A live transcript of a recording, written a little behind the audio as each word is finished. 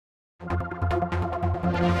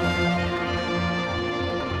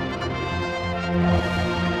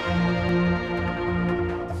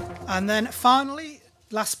And then finally,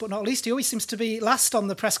 last but not least, he always seems to be last on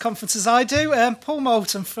the press conferences I do, Paul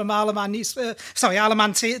Moulton from Isle of Man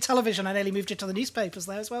Television. I nearly moved you to the newspapers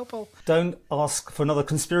there as well, Paul. Don't ask for another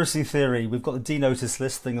conspiracy theory. We've got the D-Notice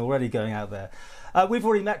list thing already going out there. We've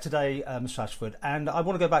already met today, Mr. Ashford, and I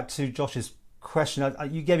want to go back to Josh's question.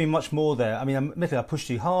 You gave me much more there. I mean, admittedly, I pushed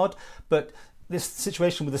you hard, but this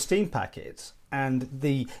situation with the steam packet and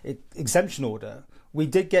the exemption order, we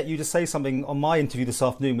did get you to say something on my interview this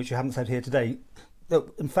afternoon, which you haven't said here today, that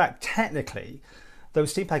in fact, technically,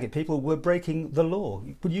 those steam packet people were breaking the law.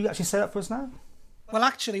 Would you actually say that for us now? Well,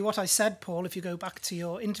 actually, what I said, Paul, if you go back to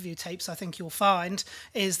your interview tapes, I think you'll find,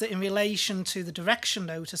 is that in relation to the direction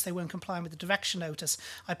notice, they weren't complying with the direction notice.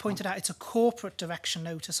 I pointed out it's a corporate direction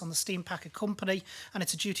notice on the steam packet company, and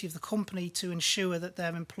it's a duty of the company to ensure that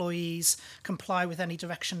their employees comply with any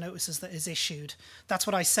direction notices that is issued. That's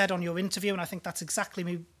what I said on your interview, and I think that's exactly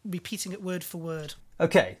me repeating it word for word.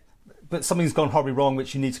 OK, but something's gone horribly wrong,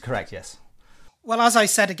 which you need to correct, yes? Well, as I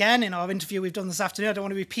said again in our interview we've done this afternoon, I don't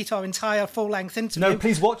want to repeat our entire full-length interview. No,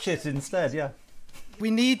 please watch it instead, yeah. We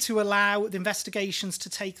need to allow the investigations to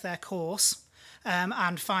take their course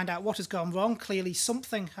and find out what has gone wrong. Clearly,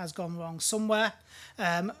 something has gone wrong somewhere.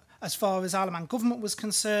 As far as Isle of Man Government was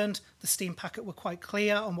concerned, the steam packet were quite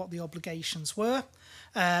clear on what the obligations were.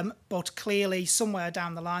 But clearly, somewhere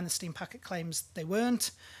down the line, the steam packet claims they weren't.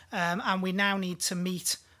 And we now need to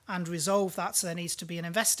meet and resolve that, so there needs to be an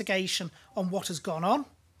investigation on what has gone on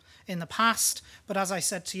in the past. But as I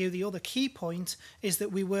said to you, the other key point is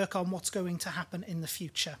that we work on what's going to happen in the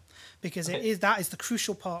future, because that is the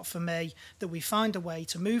crucial part for me, that we find a way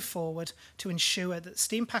to move forward to ensure that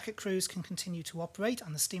steam packet crews can continue to operate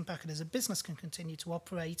and the steam packet as a business can continue to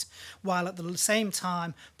operate, while at the same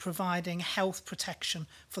time providing health protection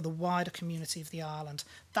for the wider community of the island.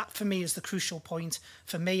 That for me is the crucial point.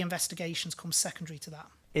 For me, investigations come secondary to that.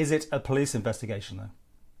 Is it a police investigation, though?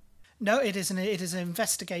 No, it is an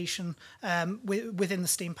investigation within the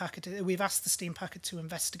steam packet. We've asked the steam packet to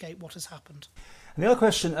investigate what has happened. And the other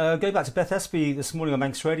question, going back to Beth Espy this morning on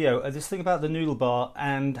Manx Radio, this thing about the noodle bar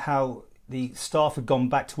and how the staff had gone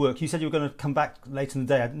back to work. You said you were going to come back later in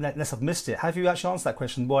the day, unless I've missed it. Have you actually answered that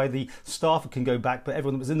question, why the staff can go back, but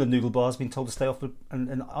everyone that was in the noodle bar has been told to stay off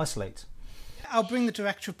and isolate? I'll bring the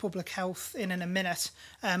Director of Public Health in a minute,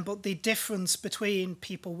 but the difference between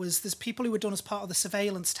people was there's people who were done as part of the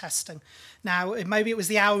surveillance testing. Now, maybe it was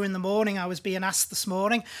the hour in the morning I was being asked this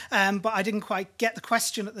morning, but I didn't quite get the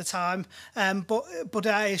question at the time. But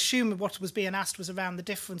I assume what was being asked was around the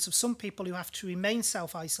difference of some people who have to remain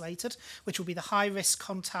self-isolated, which will be the high-risk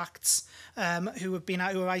contacts who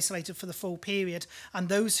are isolated for the full period, and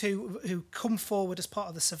those who come forward as part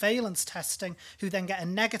of the surveillance testing, who then get a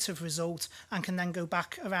negative result and can then go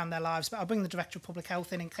back around their lives. But I'll bring the Director of Public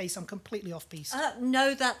Health in case I'm completely off piste.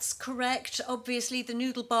 No, that's correct. Obviously, the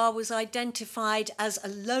noodle bar was identified as a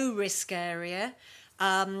low-risk area,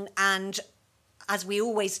 and as we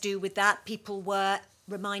always do with that, people were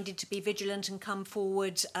reminded to be vigilant and come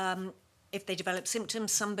forward if they developed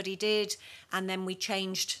symptoms. Somebody did, and then we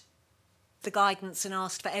changed the guidance and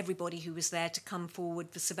asked for everybody who was there to come forward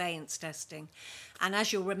for surveillance testing. And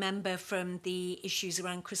as you'll remember from the issues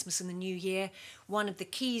around Christmas and the New Year, one of the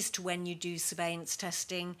keys to when you do surveillance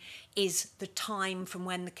testing is the time from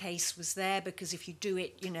when the case was there, because if you do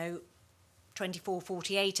it, 24,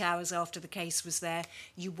 48 hours after the case was there,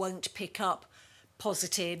 you won't pick up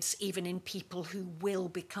positives, even in people who will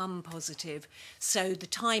become positive. So the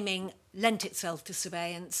timing lent itself to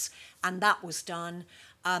surveillance, and that was done.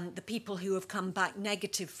 The people who have come back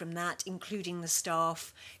negative from that, including the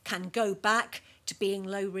staff, can go back to being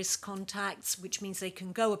low-risk contacts, which means they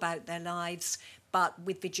can go about their lives, but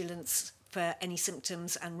with vigilance for any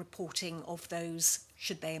symptoms and reporting of those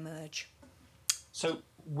should they emerge. So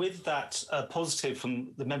with that positive from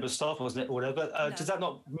the member of staff, wasn't it, or whatever, No. Does that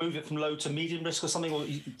not move it from low to medium risk or something? Or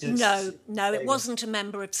No, it wasn't a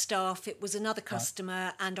member of staff, it was another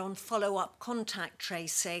customer, and on follow-up contact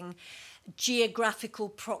tracing, geographical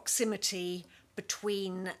proximity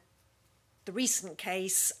between the recent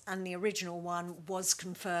case and the original one was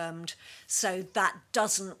confirmed, so that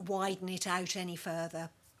doesn't widen it out any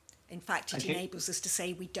further. In fact, it enables us to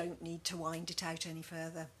say we don't need to widen it out any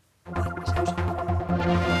further. Widen it out any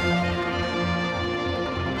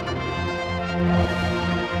further.